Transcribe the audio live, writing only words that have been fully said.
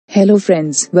Hello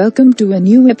friends, welcome to a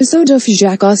new episode of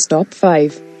Jacka's Top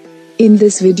 5. In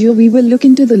this video we will look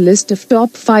into the list of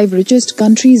top 5 richest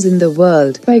countries in the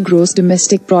world by gross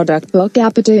domestic product per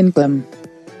capita income.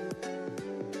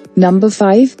 Number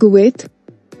 5, Kuwait.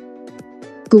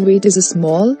 Kuwait is a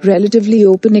small, relatively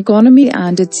open economy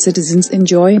and its citizens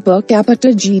enjoy a per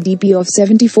capita GDP of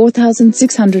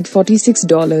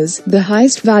 $74,646. The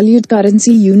highest valued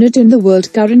currency unit in the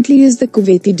world currently is the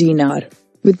Kuwaiti dinar.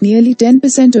 With nearly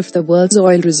 10% of the world's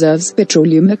oil reserves,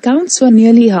 petroleum accounts for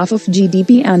nearly half of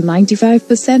GDP and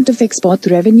 95% of export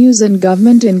revenues and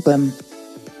government income.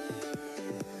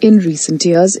 In recent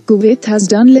years, Kuwait has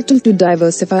done little to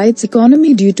diversify its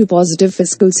economy due to positive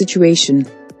fiscal situation.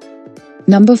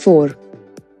 Number 4.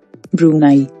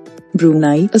 Brunei.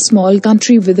 Brunei, a small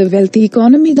country with a wealthy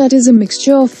economy that is a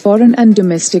mixture of foreign and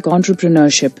domestic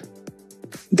entrepreneurship.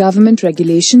 Government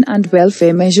regulation and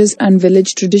welfare measures and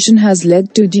village tradition has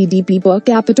led to GDP per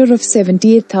capita of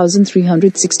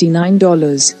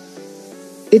 $78,369.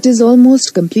 It is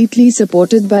almost completely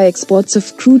supported by exports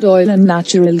of crude oil and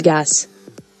natural gas.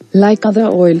 Like other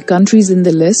oil countries in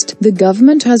the list, the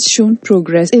government has shown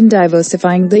progress in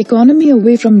diversifying the economy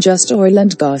away from just oil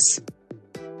and gas.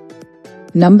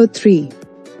 Number 3.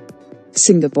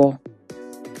 Singapore.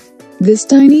 This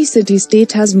tiny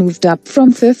city-state has moved up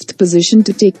from 5th position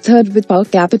to take 3rd with per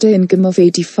capita income of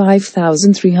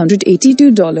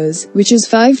 $85,382, which is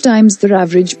 5 times the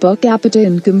average per capita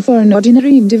income for an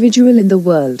ordinary individual in the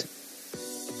world.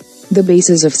 The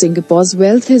basis of Singapore's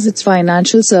wealth is its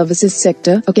financial services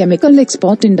sector, a chemical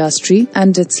export industry,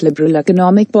 and its liberal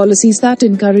economic policies that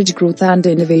encourage growth and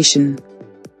innovation.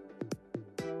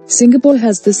 Singapore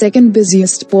has the second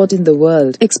busiest port in the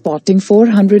world, exporting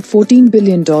 $414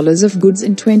 billion of goods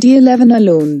in 2011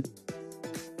 alone.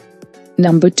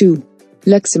 Number 2.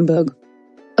 Luxembourg.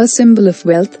 A symbol of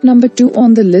wealth, number 2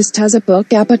 on the list has a per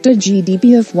capita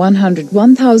GDP of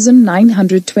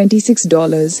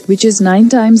 $101,926, which is 9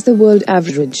 times the world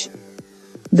average.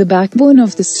 The backbone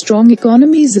of this strong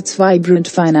economy is its vibrant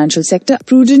financial sector,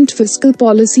 prudent fiscal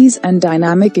policies, and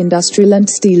dynamic industrial and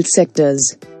steel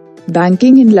sectors.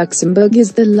 Banking in Luxembourg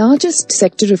is the largest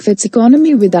sector of its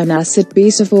economy with an asset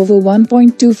base of over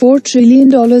 $1.24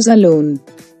 trillion alone.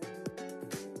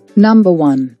 Number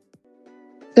 1.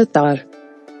 Qatar.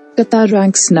 Qatar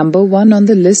ranks number 1 on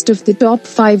the list of the top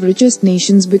 5 richest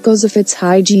nations because of its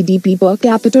high GDP per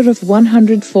capita of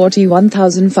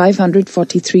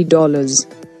 $141,543.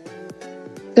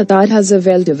 Qatar has a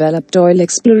well-developed oil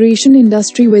exploration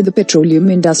industry where the petroleum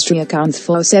industry accounts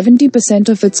for 70%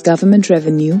 of its government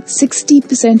revenue,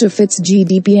 60% of its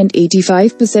GDP and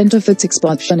 85% of its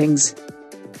export earnings.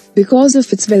 Because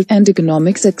of its wealth and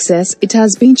economic success, it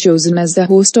has been chosen as the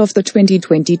host of the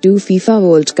 2022 FIFA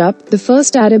World Cup, the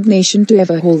first Arab nation to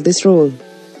ever hold this role.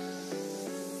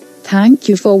 Thank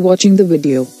you for watching the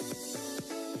video.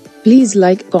 Please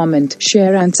like, comment,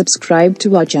 share and subscribe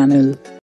to our channel.